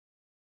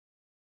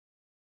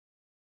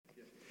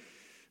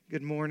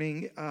Good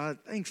morning.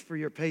 Thanks for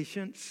your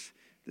patience.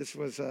 This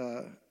was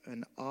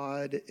an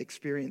odd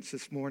experience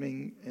this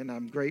morning, and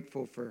I'm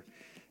grateful for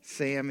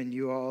Sam and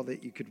you all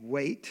that you could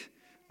wait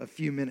a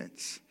few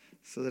minutes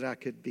so that I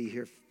could be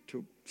here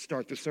to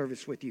start the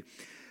service with you.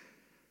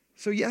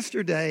 So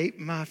yesterday,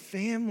 my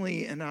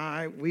family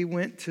and we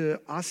went to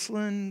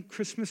Osland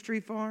Christmas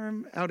Tree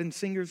Farm out in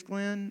Singers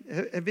Glen.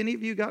 Have any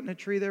of you gotten a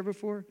tree there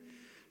before?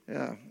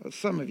 Yeah,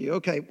 some of you.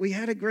 Okay, we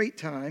had a great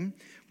time.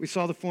 We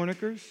saw the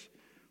Fornicers.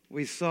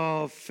 We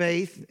saw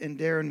Faith and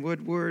Darren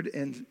Woodward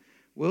and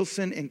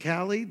Wilson and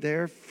Callie,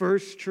 their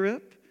first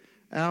trip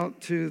out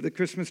to the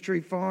Christmas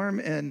Tree Farm.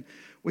 And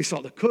we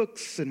saw the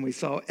Cooks and we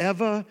saw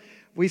Eva.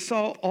 We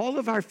saw all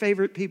of our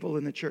favorite people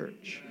in the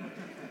church,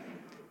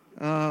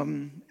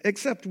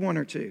 except one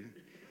or two.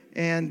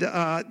 And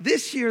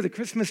this year, the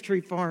Christmas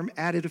Tree Farm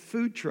added a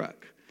food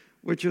truck,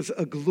 which was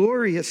a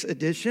glorious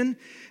addition.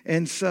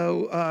 And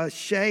so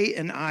Shay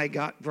and I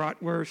got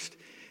bratwurst,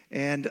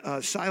 and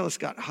Silas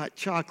got hot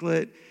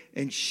chocolate,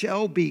 and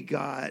Shelby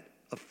got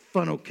a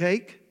funnel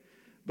cake,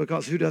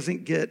 because who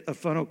doesn't get a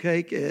funnel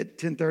cake at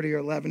 10:30 or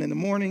 11 in the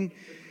morning?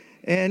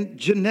 And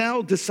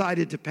Janelle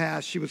decided to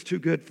pass. She was too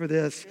good for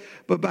this.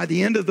 But by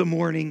the end of the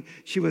morning,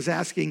 she was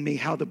asking me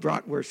how the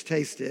bratwurst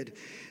tasted.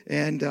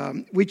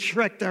 And we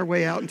trekked our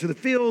way out into the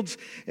fields,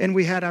 and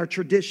we had our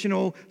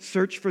traditional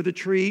search for the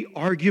tree,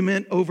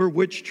 argument over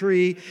which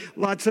tree,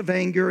 lots of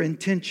anger and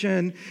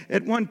tension.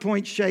 At one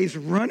point, Shay's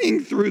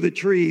running through the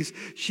trees.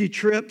 She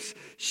trips.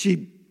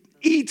 She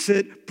eats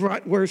it,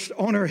 bratwurst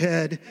on her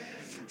head.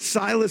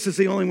 Silas is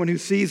the only one who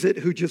sees it,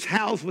 who just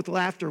howls with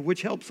laughter,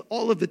 which helps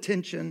all of the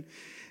tension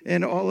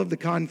and all of the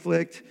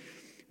conflict.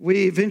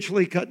 We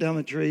eventually cut down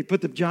the tree,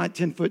 put the giant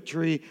 10-foot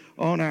tree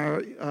on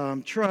our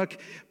truck,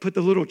 put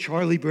the little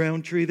Charlie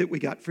Brown tree that we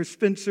got for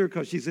Spencer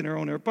because she's in her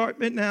own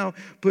apartment now,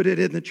 put it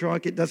in the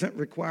trunk. It doesn't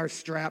require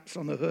straps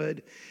on the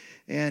hood.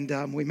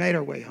 And we made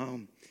our way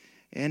home.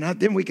 And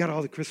then we got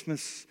all the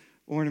Christmas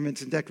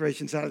ornaments and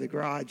decorations out of the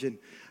garage, and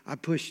I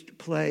pushed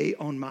play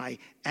on my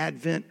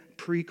Advent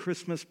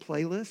pre-Christmas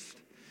playlist,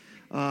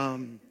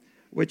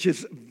 which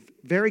is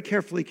very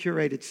carefully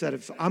curated set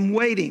of songs. I'm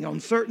waiting on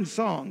certain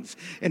songs,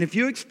 and if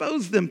you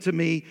expose them to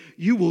me,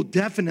 you will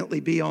definitely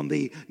be on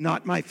the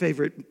not my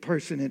favorite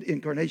person at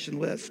Incarnation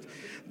list.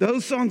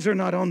 Those songs are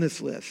not on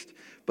this list,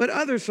 but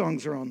other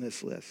songs are on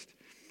this list.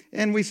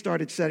 And we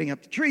started setting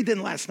up the tree.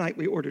 Then last night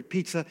we ordered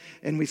pizza,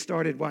 and we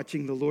started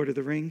watching The Lord of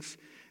the Rings,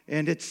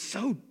 and it's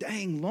so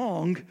dang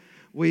long.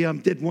 We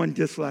did one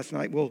disc last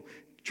night. We'll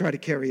try to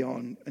carry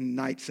on in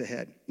nights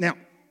ahead. Now,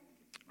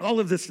 all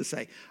of this to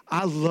say,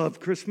 I love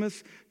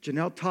Christmas.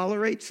 Janelle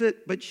tolerates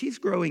it, but she's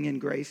growing in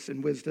grace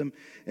and wisdom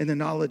and the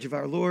knowledge of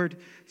our Lord.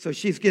 So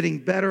she's getting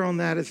better on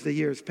that as the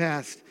years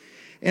pass.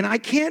 And I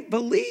can't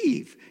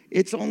believe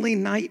it's only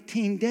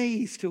 19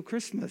 days till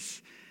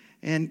Christmas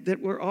and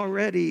that we're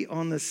already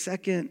on the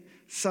second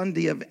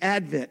Sunday of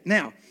Advent.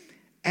 Now,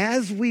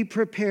 as we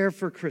prepare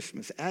for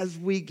Christmas, as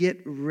we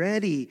get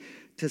ready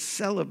to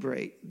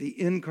celebrate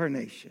the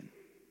incarnation,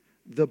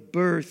 the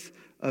birth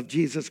of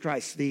Jesus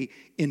Christ, the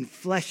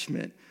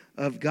enfleshment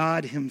of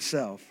God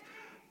himself,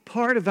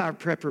 part of our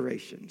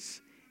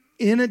preparations,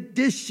 in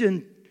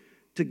addition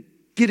to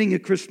getting a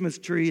Christmas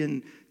tree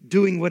and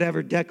doing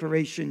whatever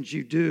decorations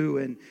you do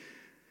and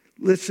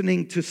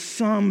listening to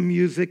some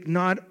music,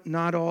 not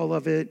all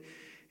of it,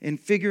 and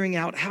figuring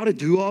out how to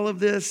do all of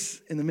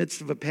this in the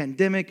midst of a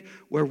pandemic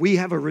where we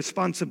have a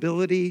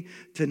responsibility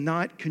to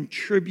not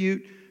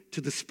contribute to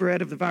the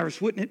spread of the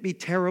virus. Wouldn't it be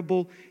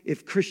terrible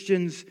if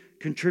Christians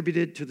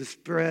contributed to the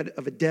spread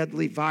of a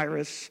deadly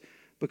virus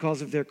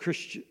because of their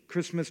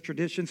Christmas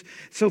traditions?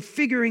 So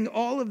figuring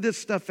all of this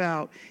stuff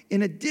out,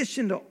 in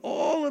addition to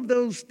all of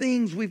those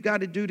things we've got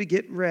to do to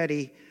get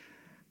ready,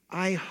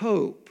 I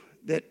hope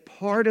that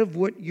part of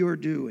what you're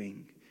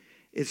doing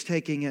is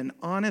taking an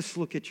honest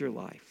look at your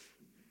life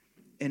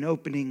and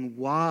opening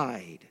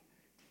wide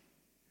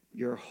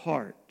your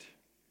heart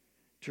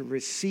to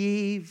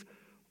receive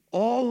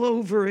all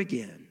over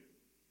again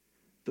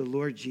the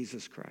Lord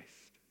Jesus Christ.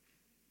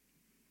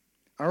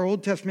 Our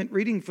Old Testament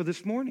reading for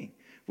this morning,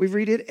 we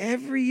read it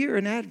every year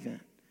in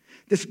Advent.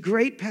 This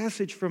great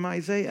passage from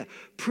Isaiah,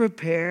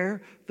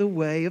 prepare the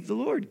way of the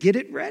Lord. Get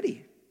it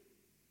ready.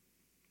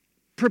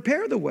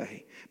 Prepare the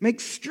way.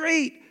 Make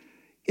straight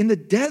in the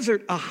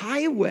desert a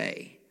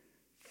highway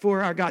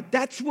for our God.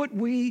 That's what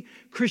we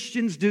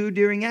Christians do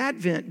during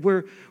Advent.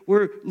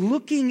 We're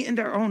looking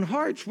into our own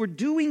hearts. We're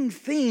doing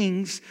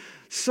things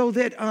so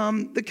that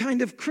the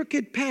kind of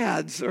crooked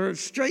paths are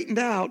straightened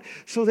out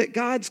so that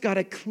God's got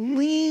a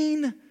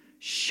clean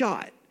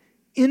shot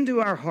into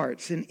our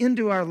hearts and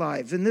into our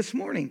lives. And this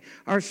morning,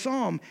 our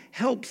psalm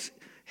helps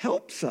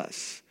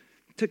us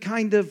to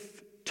kind of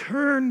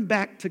turn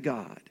back to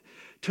God,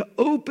 to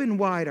open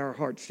wide our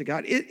hearts to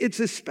God.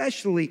 It's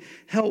especially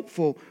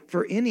helpful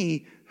for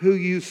any who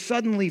you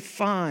suddenly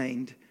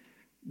find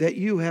that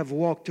you have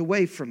walked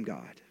away from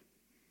God.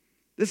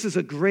 This is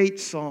a great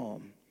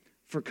psalm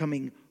for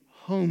coming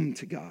home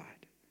to God.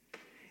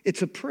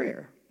 It's a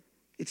prayer.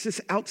 It's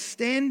this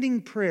outstanding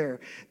prayer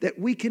that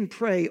we can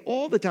pray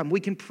all the time. We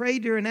can pray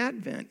during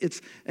Advent.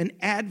 It's an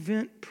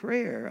Advent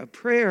prayer, a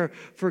prayer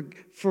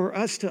for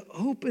us to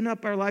open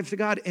up our lives to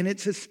God. And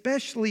it's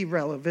especially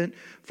relevant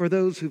for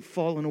those who've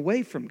fallen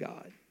away from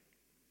God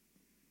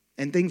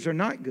and things are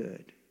not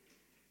good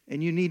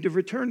and you need to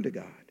return to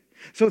God.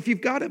 So if you've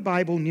got a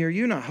Bible near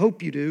you, and I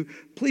hope you do,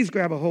 please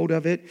grab a hold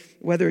of it,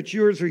 whether it's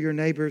yours or your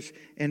neighbor's,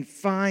 and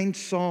find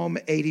Psalm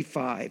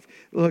 85.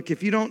 Look,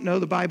 if you don't know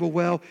the Bible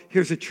well,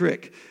 here's a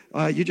trick.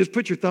 You just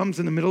put your thumbs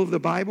in the middle of the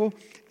Bible,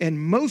 and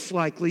most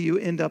likely you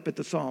end up at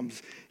the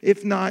Psalms.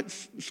 If not,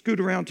 scoot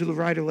around to the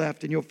right or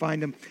left, and you'll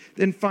find them.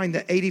 Then find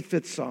the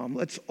 85th Psalm.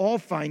 Let's all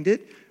find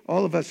it.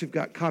 All of us who've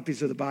got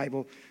copies of the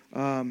Bible.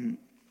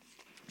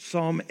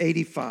 Psalm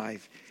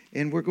 85.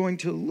 And we're going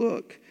to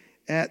look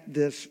at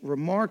this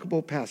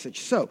remarkable passage.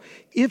 So,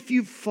 if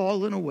you've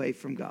fallen away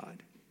from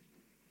God,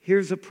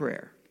 here's a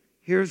prayer.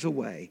 Here's a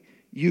way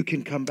you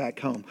can come back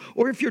home.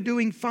 Or if you're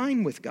doing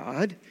fine with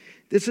God,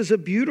 this is a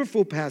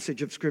beautiful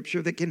passage of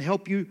Scripture that can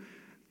help you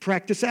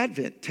practice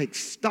Advent. Take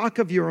stock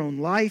of your own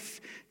life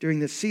during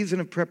the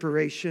season of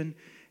preparation,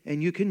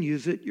 and you can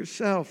use it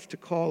yourself to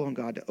call on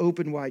God, to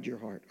open wide your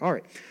heart. All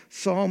right,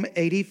 Psalm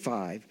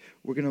 85.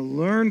 We're going to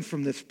learn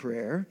from this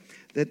prayer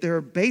that there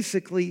are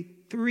basically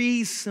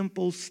 3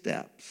 simple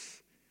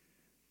steps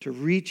to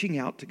reaching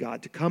out to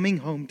God, to coming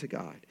home to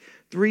God.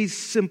 3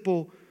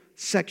 simple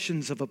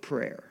sections of a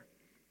prayer.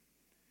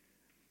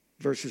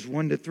 Verses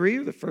 1 to 3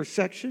 are the first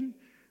section.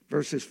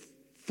 Verses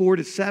 4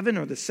 to 7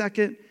 are the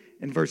second.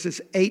 And verses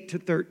 8 to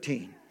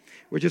 13.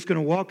 We're just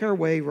going to walk our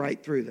way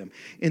right through them.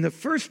 In the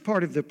first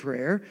part of the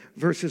prayer,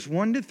 verses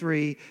 1 to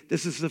 3,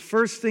 this is the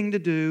first thing to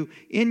do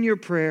in your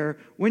prayer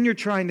when you're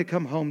trying to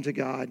come home to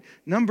God.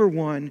 Number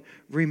 1,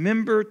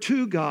 remember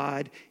to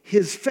God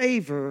His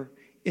favor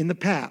in the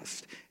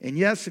past. And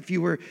yes, if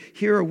you were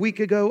here a week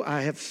ago,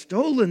 I have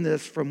stolen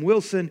this from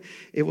Wilson.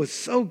 It was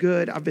so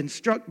good. I've been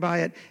struck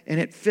by it,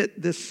 and it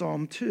fit this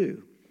psalm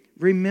too.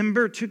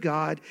 Remember to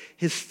God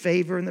His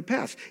favor in the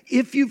past.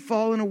 If you've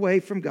fallen away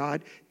from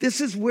God, this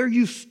is where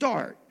you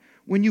start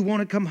when you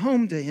want to come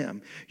home to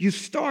Him. You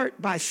start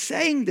by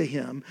saying to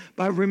Him,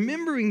 by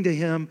remembering to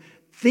Him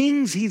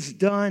things He's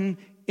done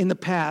in the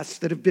past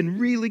that have been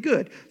really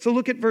good. So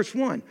look at verse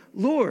 1.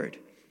 Lord,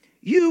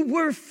 you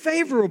were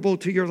favorable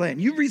to your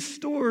land. You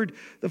restored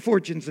the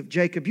fortunes of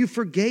Jacob. You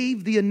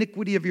forgave the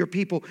iniquity of your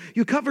people.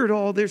 You covered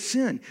all their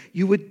sin.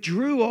 You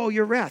withdrew all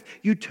your wrath.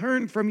 You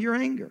turned from your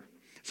anger.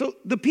 So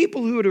the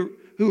people who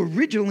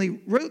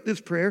originally wrote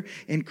this prayer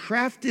and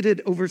crafted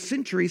it over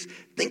centuries,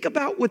 think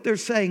about what they're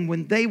saying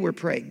when they were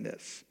praying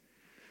this.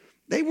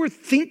 They were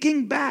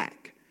thinking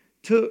back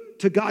to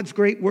God's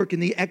great work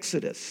in the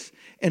Exodus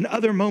and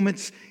other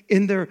moments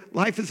in their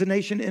life as a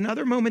nation and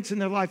other moments in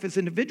their life as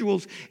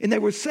individuals, and they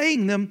were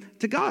saying them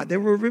to God. They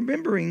were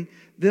remembering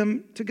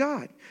them to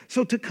God.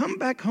 So to come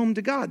back home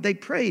to God, they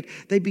prayed.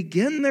 They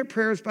began their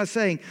prayers by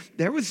saying,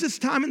 there was this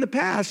time in the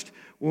past,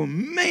 well,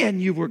 man,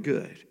 you were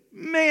good.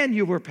 Man,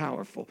 you were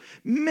powerful.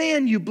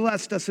 Man, you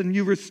blessed us and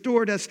you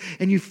restored us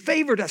and you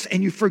favored us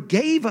and you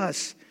forgave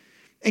us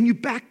and you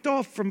backed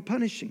off from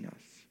punishing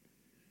us.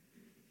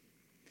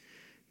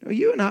 Now,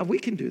 you and I, we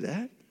can do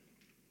that.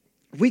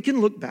 We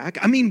can look back.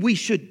 I mean, we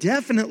should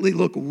definitely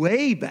look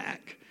way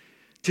back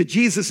to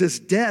Jesus'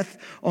 death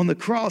on the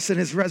cross and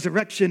His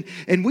resurrection,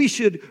 and we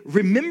should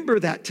remember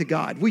that to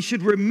God. We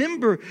should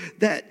remember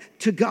that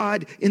to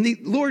God in the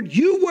Lord,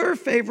 you were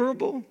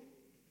favorable.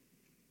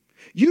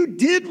 You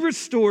did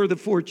restore the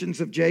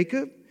fortunes of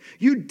Jacob.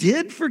 You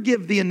did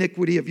forgive the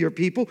iniquity of your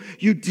people.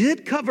 You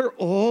did cover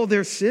all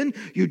their sin.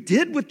 You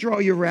did withdraw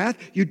your wrath.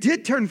 You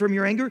did turn from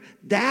your anger.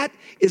 That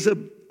is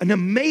an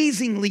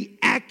amazingly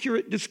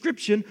accurate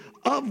description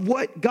of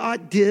what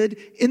God did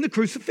in the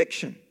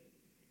crucifixion.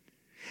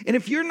 And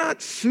if you're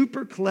not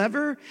super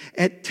clever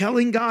at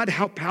telling God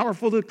how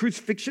powerful the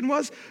crucifixion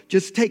was,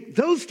 just take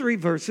those 3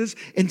 verses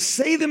and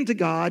say them to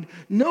God,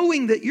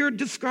 knowing that you're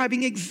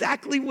describing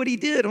exactly what He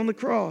did on the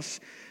cross.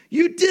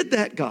 You did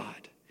that,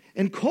 God,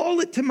 and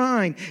call it to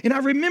mind. And I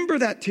remember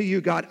that to you,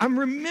 God. I'm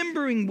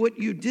remembering what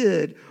you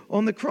did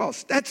on the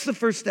cross. That's the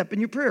first step in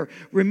your prayer.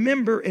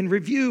 Remember and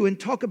review and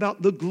talk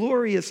about the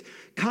glorious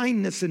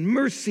kindness and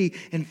mercy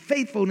and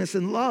faithfulness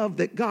and love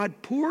that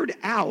God poured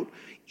out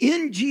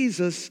in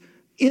Jesus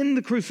in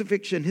the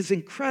crucifixion, His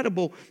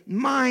incredible,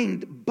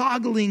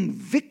 mind-boggling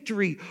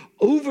victory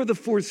over the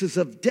forces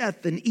of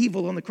death and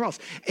evil on the cross.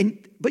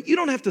 But you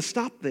don't have to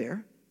stop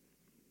there.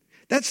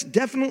 That's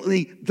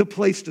definitely the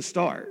place to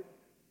start.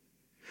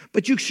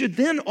 But you should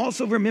then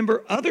also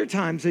remember other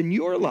times in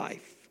your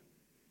life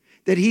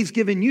that He's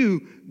given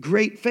you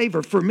great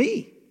favor. For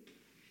me,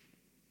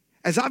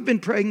 as I've been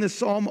praying this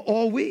psalm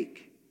all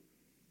week,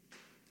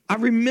 I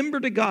remember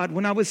to God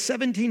when I was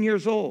 17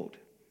 years old,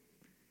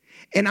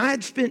 and I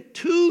had spent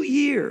 2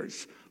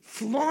 years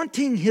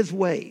flaunting His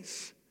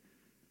ways,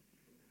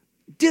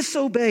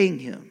 disobeying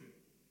Him,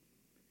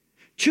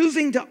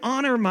 choosing to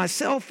honor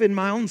myself in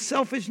my own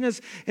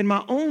selfishness and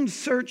my own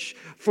search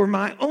for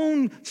my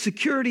own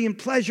security and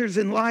pleasures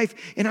in life.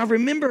 And I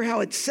remember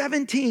how at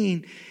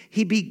 17,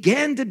 he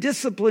began to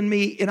discipline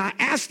me, and I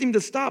asked him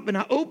to stop, and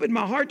I opened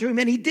my heart to him,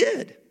 and he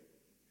did.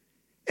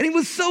 And he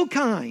was so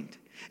kind,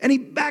 and he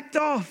backed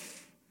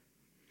off.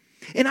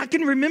 And I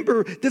can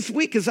remember this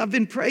week as I've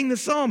been praying the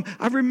psalm,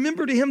 I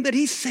remember to him that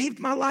he saved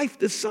my life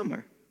this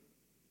summer.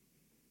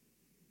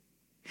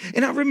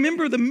 And I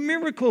remember the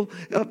miracle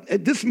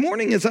this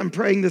morning as I'm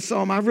praying the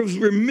psalm, I was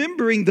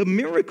remembering the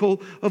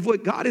miracle of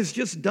what God has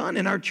just done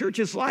in our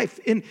church's life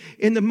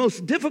in the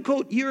most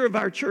difficult year of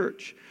our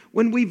church.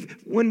 When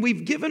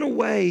we've given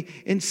away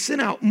and sent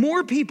out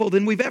more people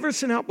than we've ever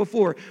sent out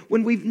before,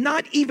 when we've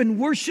not even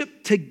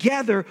worshiped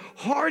together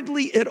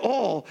hardly at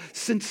all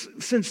since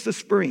the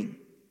spring.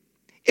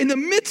 In the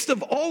midst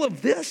of all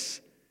of this,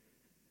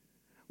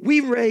 we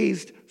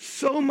raised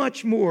so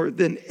much more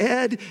than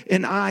Ed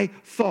and I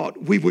thought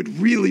we would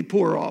really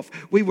pour off.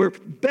 We were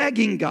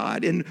begging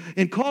God and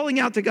calling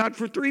out to God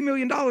for $3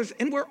 million,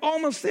 and we're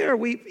almost there.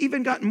 We've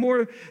even gotten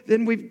more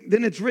than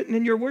it's written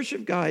in your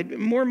worship guide.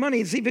 More money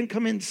has even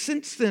come in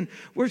since then.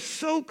 We're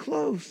so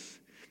close.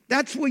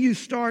 That's where you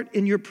start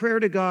in your prayer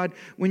to God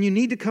when you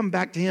need to come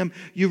back to him.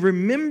 You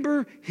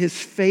remember his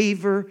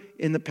favor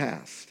in the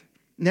past.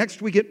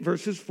 Next, we get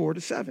verses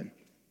 4-7.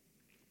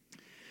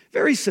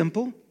 Very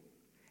simple.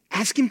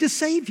 Ask him to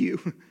save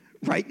you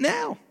right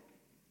now.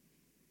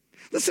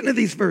 Listen to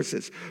these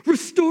verses.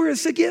 Restore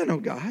us again, O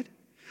God.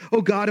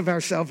 O God of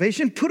our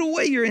salvation, put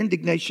away your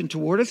indignation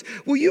toward us.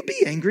 Will you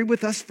be angry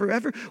with us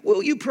forever?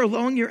 Will you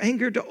prolong your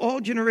anger to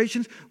all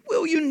generations?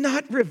 Will you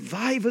not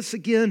revive us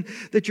again,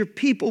 that your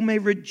people may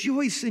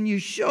rejoice in you?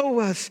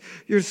 Show us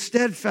your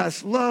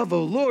steadfast love,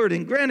 O Lord,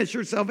 and grant us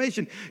your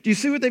salvation. Do you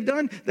see what they've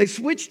done? They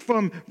switched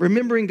from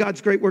remembering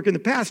God's great work in the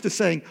past to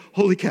saying,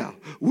 holy cow,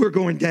 we're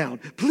going down.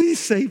 Please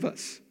save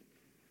us.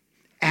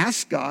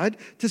 Ask God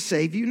to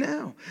save you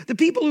now. The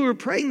people who are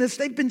praying this,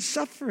 they've been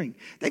suffering.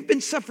 They've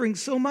been suffering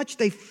so much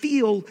they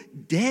feel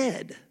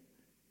dead.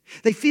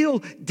 They feel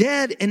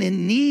dead and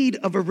in need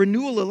of a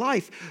renewal of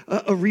life,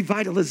 a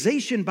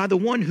revitalization by the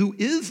one who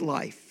is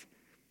life.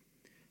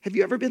 Have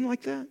you ever been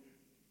like that?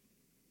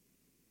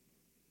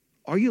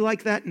 Are you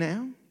like that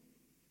now?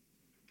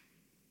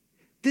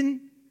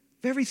 Then,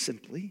 very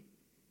simply,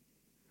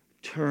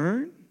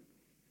 turn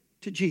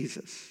to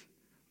Jesus.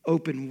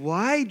 Open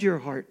wide your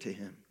heart to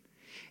him.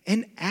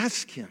 And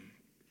ask him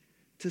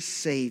to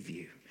save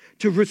you,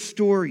 to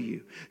restore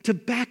you, to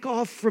back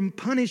off from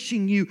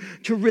punishing you,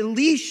 to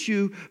release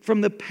you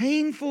from the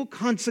painful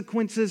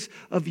consequences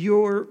of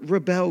your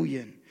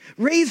rebellion.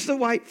 Raise the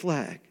white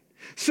flag.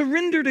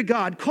 Surrender to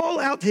God. Call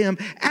out to him.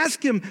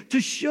 Ask him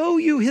to show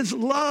you his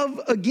love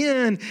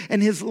again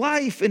and his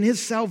life and his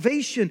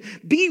salvation.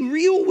 Be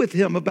real with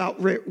him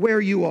about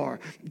where you are.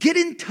 Get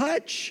in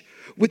touch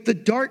with the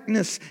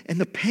darkness and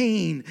the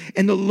pain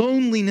and the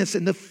loneliness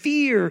and the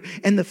fear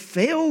and the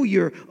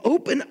failure.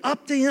 Open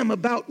up to him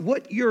about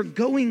what you're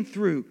going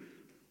through.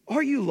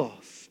 Are you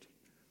lost?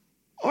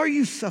 Are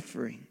you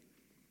suffering?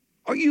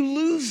 Are you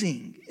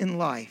losing in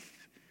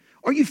life?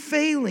 Are you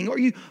failing? Are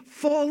you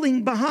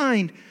falling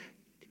behind?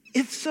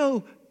 If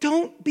so,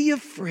 don't be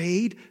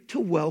afraid to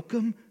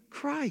welcome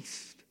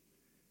Christ.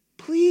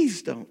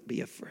 Please don't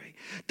be afraid.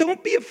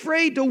 Don't be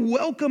afraid to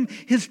welcome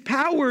his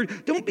power.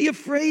 Don't be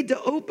afraid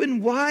to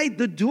open wide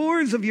the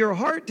doors of your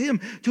heart to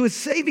him, to his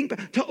saving,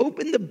 to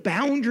open the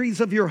boundaries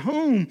of your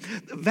home,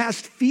 the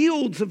vast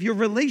fields of your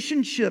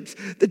relationships,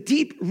 the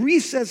deep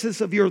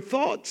recesses of your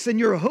thoughts and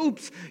your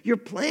hopes, your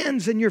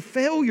plans and your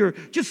failure.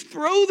 Just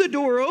throw the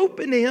door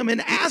open to him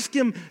and ask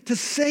him to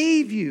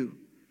save you.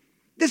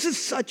 This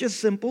is such a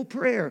simple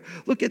prayer.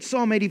 Look at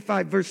Psalm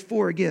 85, verse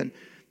 4 again.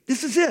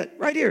 This is it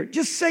right here.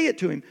 Just say it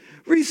to him.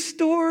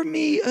 Restore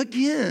me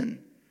again,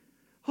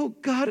 O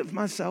God of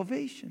my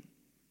salvation.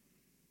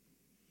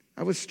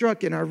 I was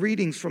struck in our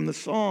readings from the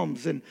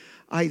Psalms and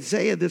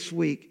Isaiah this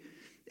week,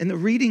 and the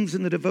readings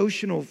in the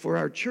devotional for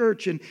our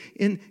church, and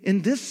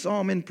in this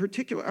psalm in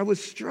particular, I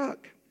was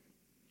struck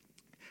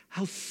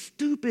how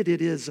stupid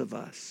it is of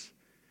us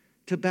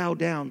to bow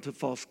down to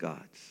false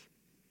gods.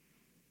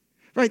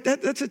 Right,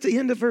 that's at the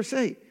end of verse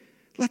 8.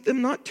 Let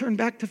them not turn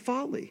back to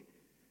folly.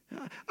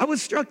 I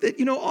was struck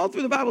that, all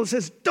through the Bible it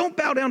says, don't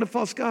bow down to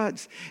false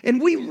gods.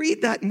 And we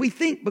read that and we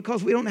think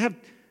because we don't have,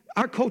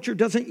 our culture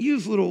doesn't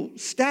use little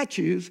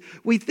statues,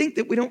 we think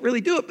that we don't really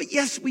do it. But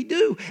yes, we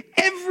do.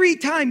 Every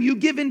time you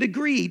give into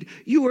greed,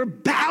 you are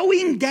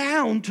bowing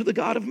down to the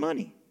god of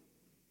money.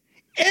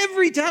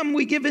 Every time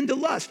we give into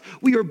lust,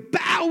 we are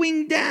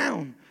bowing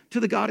down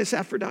to the goddess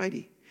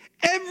Aphrodite.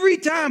 Every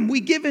time we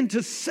give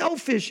into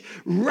selfish,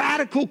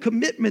 radical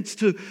commitments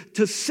to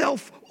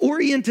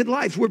self-oriented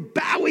lives, we're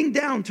bowing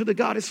down to the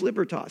goddess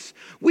Libertas.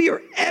 We are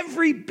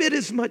every bit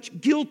as much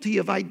guilty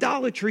of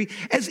idolatry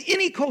as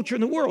any culture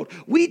in the world.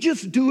 We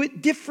just do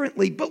it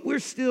differently, but we're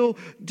still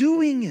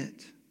doing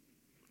it.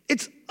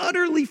 It's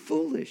utterly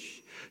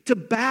foolish to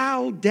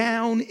bow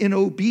down in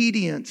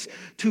obedience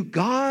to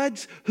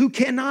gods who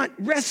cannot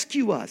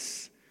rescue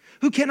us,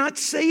 who cannot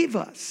save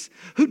us,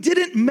 who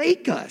didn't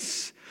make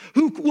us,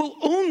 who will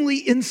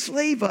only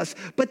enslave us.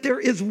 But there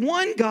is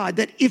one God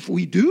that if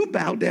we do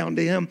bow down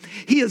to him,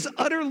 he is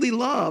utterly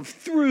love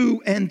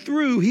through and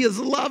through. He is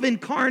love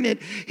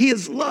incarnate. He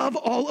is love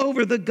all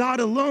over, the God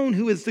alone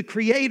who is the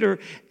creator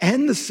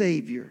and the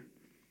savior.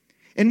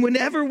 And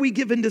whenever we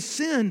give into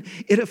sin,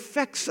 it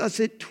affects us,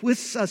 it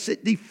twists us,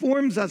 it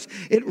deforms us,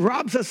 it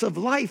robs us of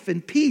life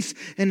and peace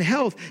and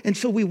health. And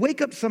so we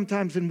wake up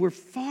sometimes and we're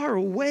far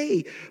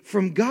away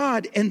from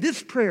God. And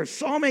this prayer,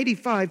 Psalm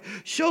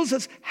 85, shows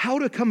us how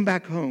to come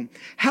back home,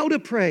 how to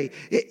pray.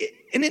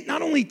 And it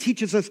not only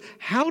teaches us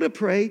how to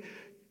pray,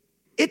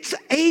 it's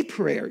a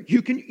prayer.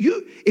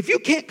 If you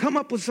can't come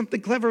up with something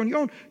clever on your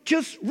own,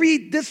 just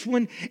read this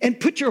one and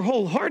put your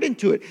whole heart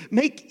into it.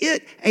 Make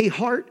it a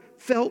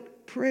heartfelt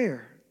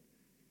prayer.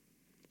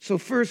 So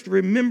first,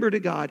 remember to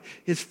God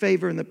his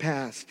favor in the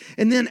past.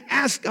 And then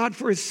ask God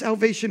for his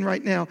salvation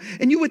right now.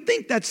 And you would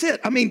think that's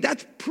it. I mean,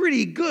 that's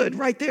pretty good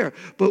right there.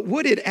 But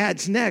what it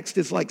adds next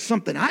is like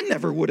something I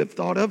never would have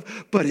thought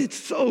of, but it's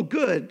so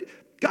good.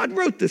 God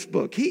wrote this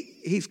book.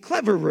 He's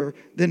cleverer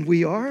than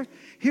we are.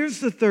 Here's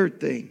the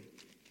third thing.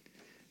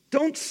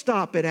 Don't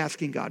stop at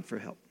asking God for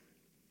help.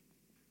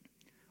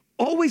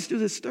 Always do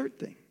this third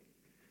thing.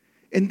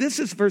 And this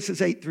is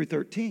verses 8 through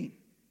 13.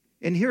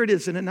 And here it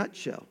is in a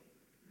nutshell.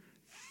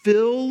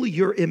 Fill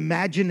your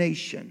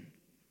imagination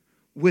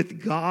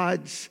with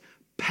God's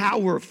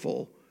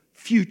powerful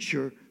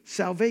future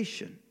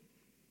salvation.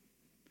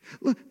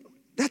 Look,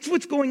 that's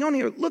what's going on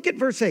here. Look at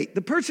verse 8.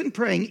 The person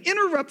praying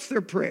interrupts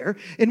their prayer,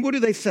 and what do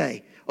they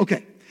say?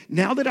 Okay,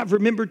 now that I've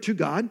remembered to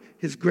God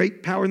his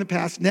great power in the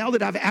past, now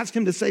that I've asked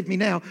him to save me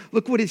now,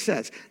 look what he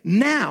says.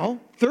 Now,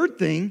 third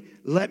thing,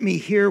 let me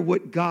hear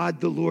what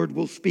God the Lord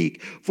will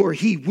speak, for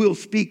he will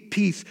speak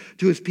peace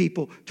to his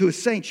people, to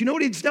his saints. You know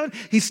what he's done?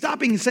 He's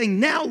stopping and saying,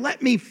 now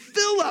let me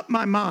fill up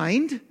my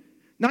mind,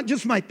 not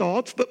just my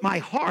thoughts, but my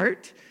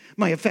heart,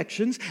 my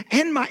affections,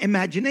 and my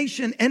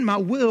imagination, and my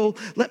will.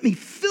 Let me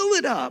fill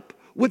it up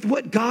with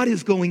what God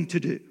is going to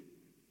do.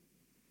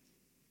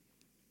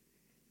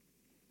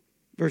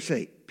 Verse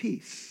 8,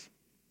 peace.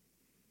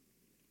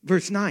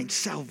 Verse 9,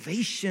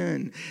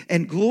 salvation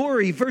and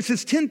glory.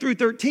 Verses 10 through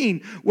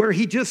 13, where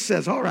he just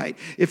says, all right,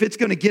 if it's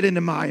going to get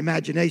into my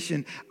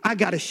imagination, I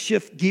got to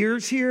shift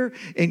gears here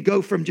and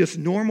go from just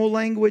normal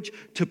language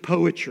to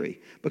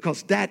poetry,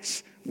 because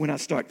that's when I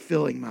start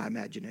filling my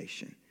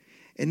imagination.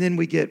 And then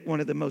we get one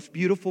of the most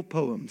beautiful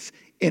poems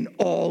in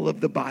all of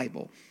the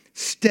Bible.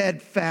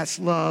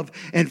 Steadfast love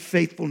and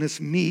faithfulness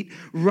meet.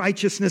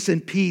 Righteousness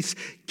and peace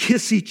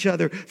kiss each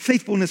other.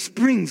 Faithfulness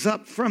springs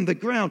up from the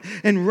ground,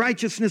 and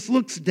righteousness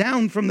looks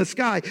down from the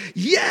sky.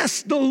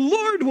 Yes, the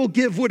Lord will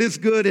give what is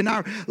good, and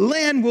our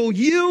land will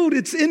yield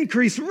its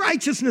increase.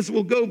 Righteousness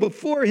will go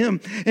before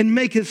him and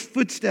make his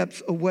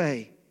footsteps a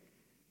way.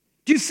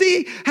 Do you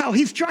see how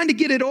he's trying to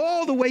get it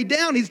all the way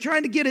down? He's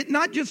trying to get it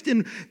not just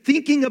in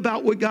thinking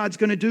about what God's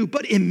going to do,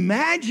 but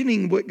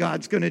imagining what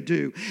God's going to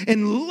do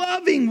and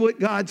loving what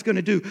God's going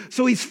to do.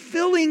 So he's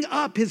filling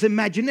up his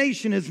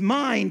imagination, his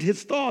mind,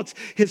 his thoughts,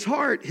 his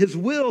heart, his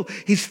will.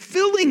 He's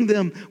filling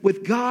them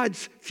with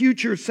God's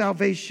future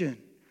salvation.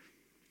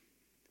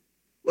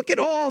 Look at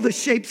all the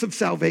shapes of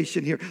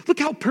salvation here. Look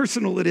how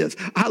personal it is.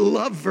 I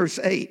love verse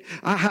 8.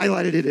 I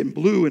highlighted it in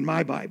blue in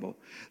my Bible.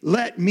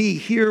 Let me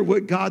hear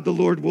what God the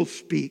Lord will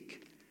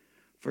speak,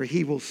 for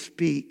he will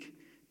speak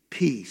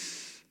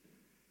peace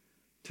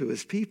to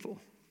his people.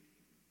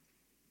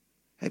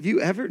 Have you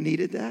ever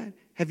needed that?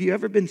 Have you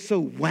ever been so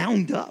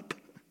wound up,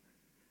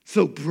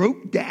 so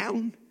broke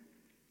down,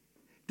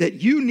 that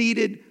you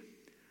needed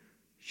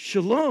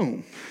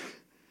shalom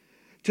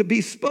to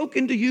be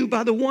spoken to you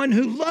by the one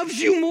who loves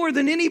you more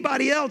than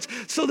anybody else,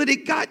 so that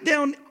it got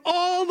down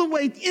all the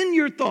way in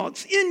your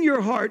thoughts, in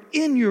your heart,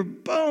 in your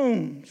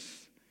bones?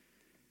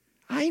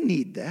 I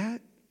need that.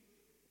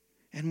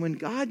 And when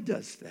God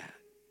does that,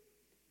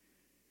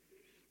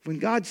 when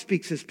God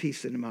speaks his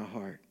peace into my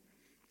heart,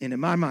 into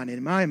my mind,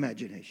 into my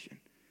imagination,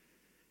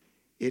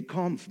 it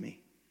calms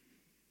me.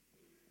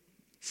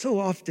 So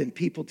often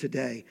people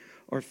today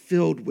are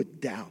filled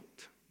with doubt.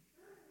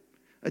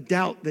 A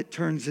doubt that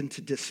turns into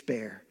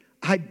despair.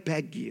 I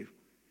beg you,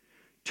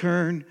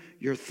 turn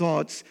your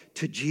thoughts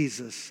to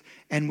Jesus,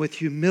 and with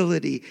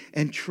humility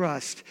and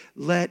trust,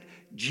 let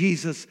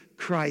Jesus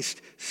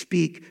Christ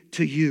speak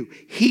to you.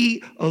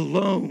 He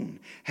alone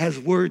has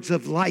words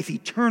of life,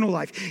 eternal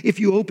life. If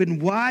you open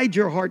wide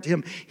your heart to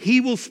him,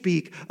 he will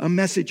speak a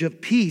message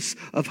of peace,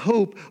 of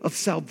hope, of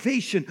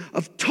salvation,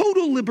 of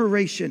total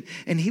liberation,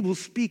 and he will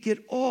speak it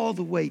all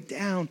the way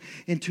down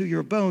into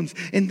your bones.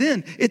 And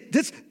then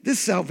this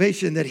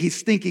salvation that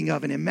he's thinking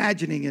of and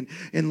imagining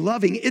and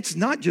loving, it's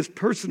not just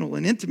personal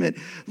and intimate.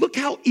 Look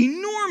how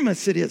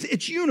enormous it is.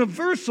 It's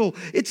universal.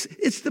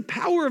 It's the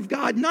power of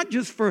God, not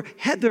just for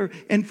Heather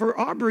and for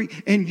Aubrey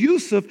and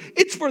Yusuf.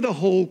 It's for the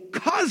whole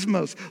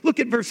cosmos. Look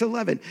at verse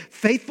 11.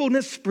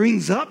 Faithfulness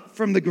springs up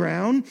from the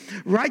ground.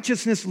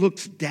 Righteousness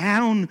looks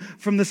down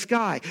from the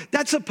sky.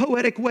 That's a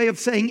poetic way of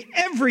saying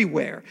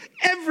everywhere,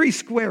 every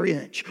square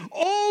inch,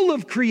 all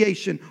of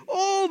creation,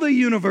 all the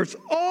universe,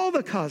 all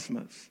the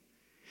cosmos.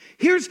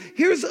 Here's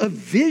a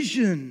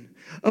vision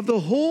of the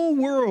whole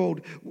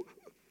world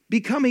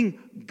becoming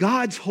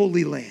God's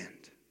holy land.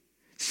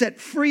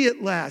 Set free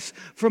at last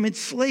from its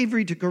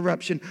slavery to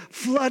corruption,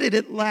 flooded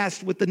at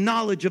last with the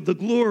knowledge of the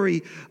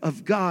glory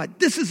of God.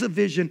 This is a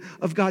vision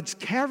of God's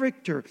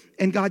character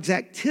and God's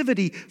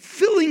activity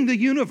filling the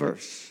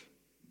universe.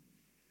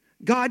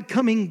 God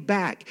coming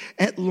back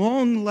at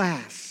long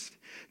last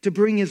to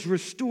bring his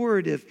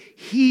restorative,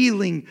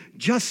 healing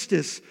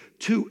justice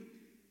to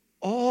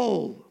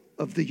all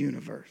of the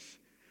universe.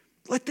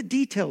 Let the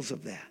details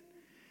of that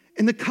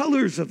and the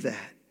colors of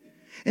that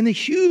and the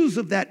hues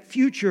of that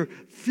future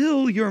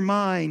fill your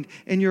mind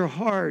and your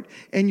heart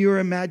and your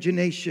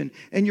imagination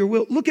and your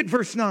will. Look at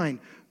verse 9.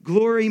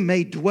 Glory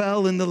may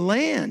dwell in the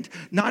land,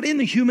 not in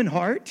the human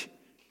heart.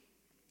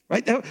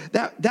 Right?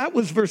 That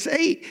was verse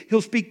 8.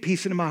 He'll speak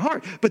peace into my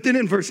heart. But then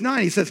in verse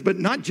 9, he says, but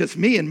not just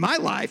me and my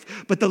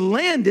life, but the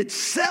land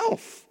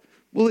itself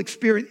will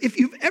experience. If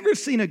you've ever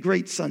seen a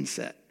great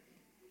sunset,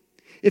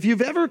 if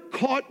you've ever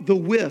caught the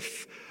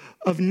whiff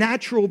of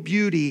natural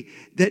beauty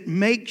that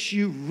makes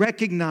you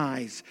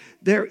recognize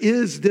there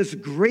is this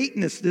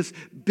greatness, this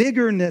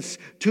biggerness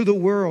to the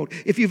world.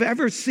 If you've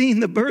ever seen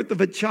the birth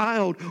of a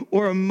child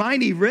or a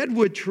mighty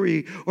redwood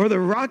tree or the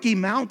Rocky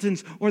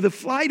Mountains or the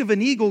flight of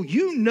an eagle,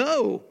 you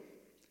know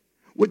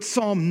what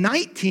Psalm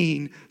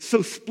 19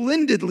 so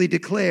splendidly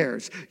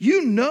declares.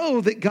 You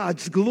know that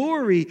God's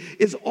glory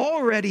is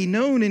already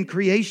known in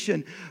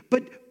creation,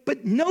 but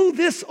know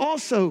this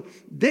also,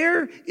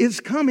 there is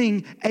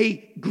coming a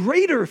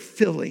greater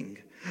filling,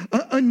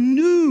 a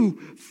new,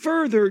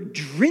 further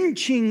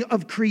drenching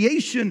of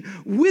creation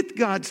with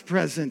God's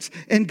presence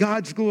and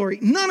God's glory.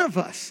 None of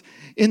us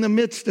in the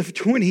midst of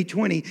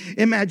 2020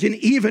 imagine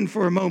even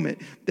for a moment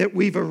that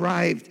we've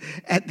arrived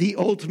at the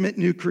ultimate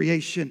new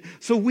creation.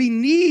 So we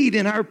need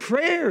in our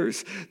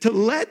prayers to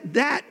let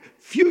that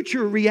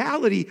future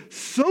reality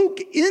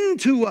soak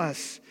into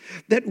us,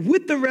 that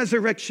with the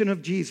resurrection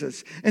of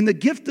Jesus and the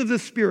gift of the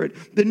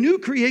Spirit, the new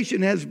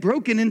creation has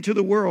broken into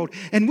the world,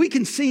 and we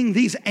can sing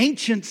these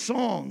ancient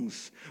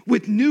songs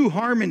with new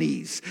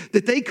harmonies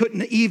that they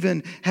couldn't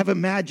even have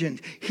imagined.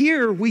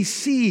 Here we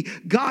see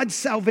God's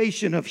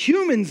salvation of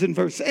humans in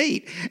verse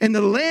 8 and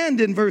the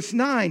land in verse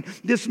 9,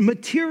 this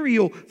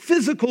material,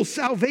 physical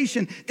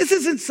salvation. This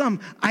isn't some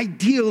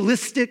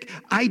idealistic,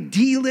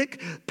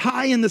 idyllic,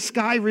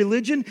 pie-in-the-sky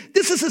religion.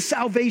 This is a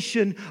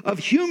salvation of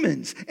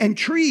humans and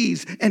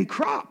trees and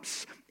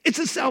crops. It's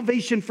a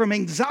salvation from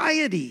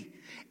anxiety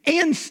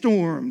and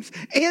storms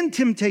and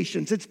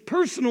temptations. It's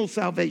personal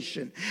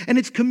salvation, and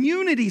it's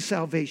community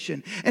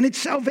salvation, and it's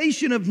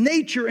salvation of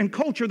nature and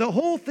culture, the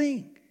whole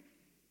thing.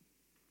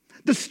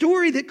 The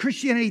story that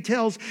Christianity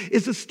tells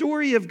is the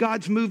story of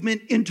God's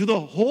movement into the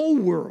whole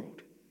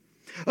world,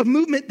 a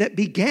movement that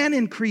began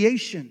in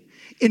creation,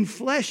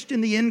 enfleshed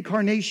in the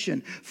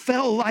incarnation,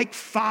 fell like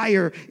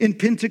fire in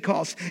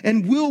Pentecost,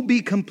 and will be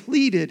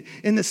completed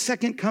in the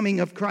second coming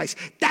of Christ.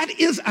 That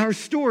is our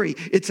story.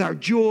 It's our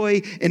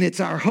joy and it's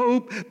our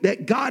hope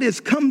that God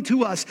has come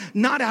to us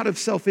not out of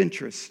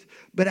self-interest,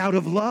 but out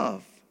of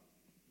love.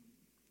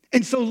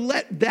 And so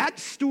let that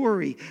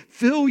story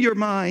fill your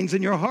minds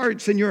and your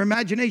hearts and your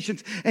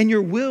imaginations and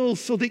your wills,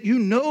 so that you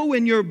know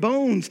in your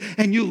bones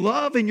and you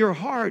love in your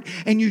heart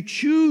and you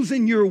choose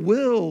in your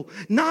will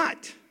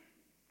not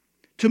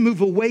to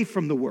move away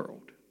from the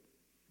world,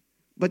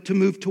 but to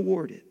move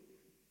toward it.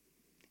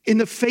 In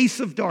the face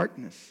of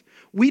darkness,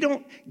 we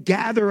don't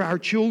gather our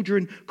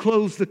children,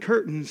 close the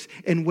curtains,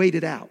 and wait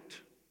it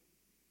out.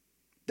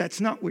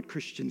 That's not what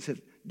Christians have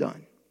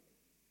done.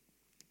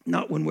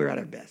 Not when we're at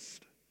our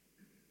best.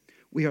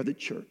 We are the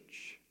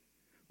church.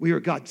 We are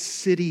God's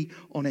city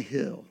on a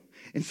hill.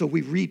 And so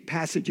we read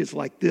passages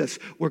like this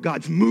where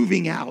God's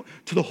moving out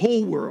to the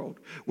whole world,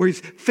 where he's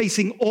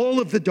facing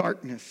all of the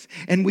darkness.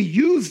 And we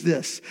use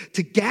this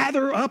to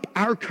gather up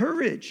our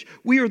courage.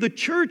 We are the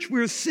church.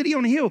 We're a city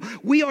on a hill.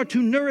 We are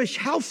to nourish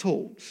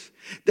households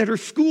that are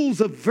schools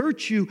of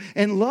virtue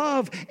and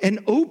love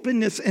and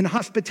openness and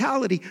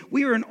hospitality.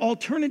 We are an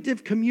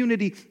alternative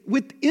community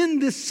within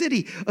this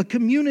city, a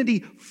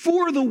community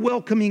for the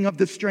welcoming of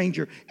the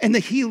stranger and the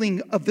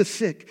healing of the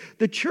sick.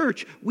 The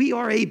church, we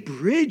are a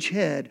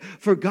bridgehead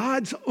for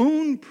God's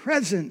own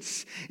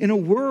presence in a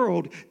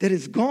world that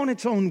has gone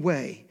its own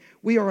way.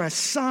 We are a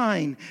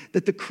sign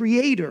that the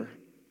Creator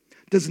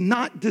does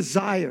not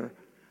desire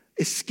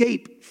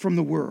escape from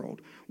the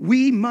world.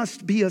 We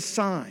must be a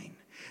sign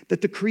that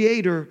the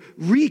Creator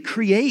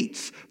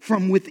recreates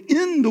from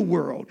within the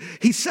world.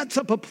 He sets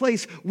up a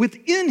place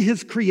within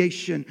his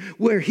creation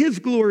where his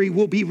glory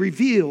will be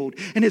revealed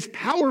and his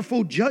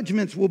powerful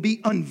judgments will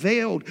be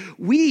unveiled.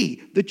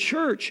 We, the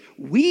church,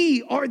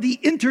 we are the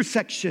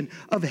intersection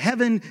of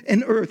heaven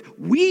and earth.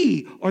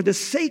 We are the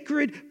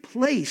sacred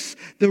place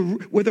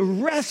where the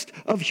rest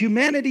of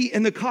humanity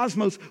and the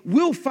cosmos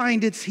will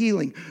find its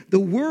healing. The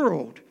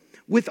world,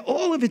 with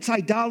all of its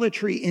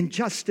idolatry and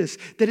injustice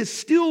that is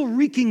still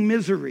wreaking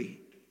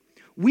misery,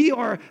 we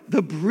are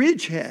the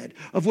bridgehead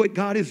of what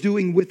God is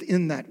doing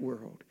within that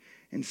world.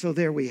 And so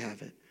there we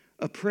have it,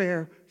 a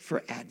prayer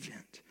for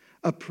Advent,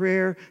 a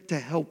prayer to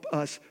help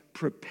us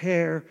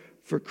prepare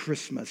for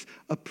Christmas,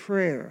 a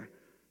prayer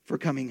for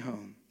coming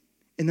home.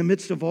 In the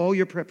midst of all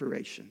your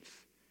preparations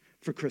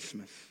for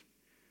Christmas,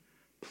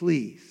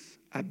 please,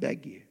 I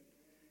beg you,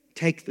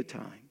 take the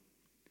time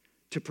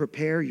to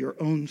prepare your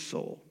own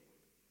soul,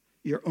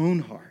 your own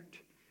heart.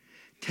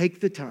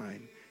 Take the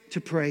time to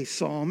pray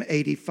Psalm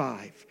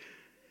 85.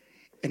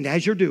 And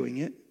as you're doing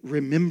it,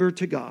 remember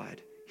to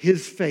God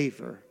his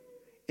favor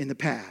in the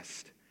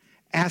past.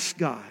 Ask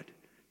God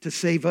to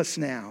save us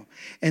now.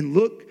 And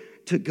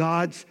look to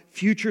God's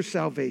future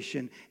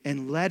salvation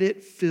and let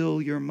it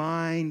fill your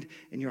mind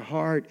and your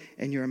heart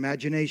and your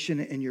imagination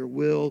and your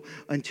will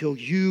until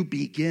you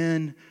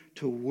begin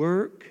to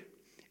work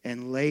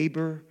and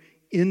labor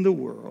in the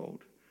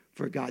world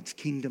for God's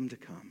kingdom to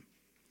come.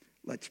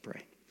 Let's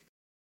pray.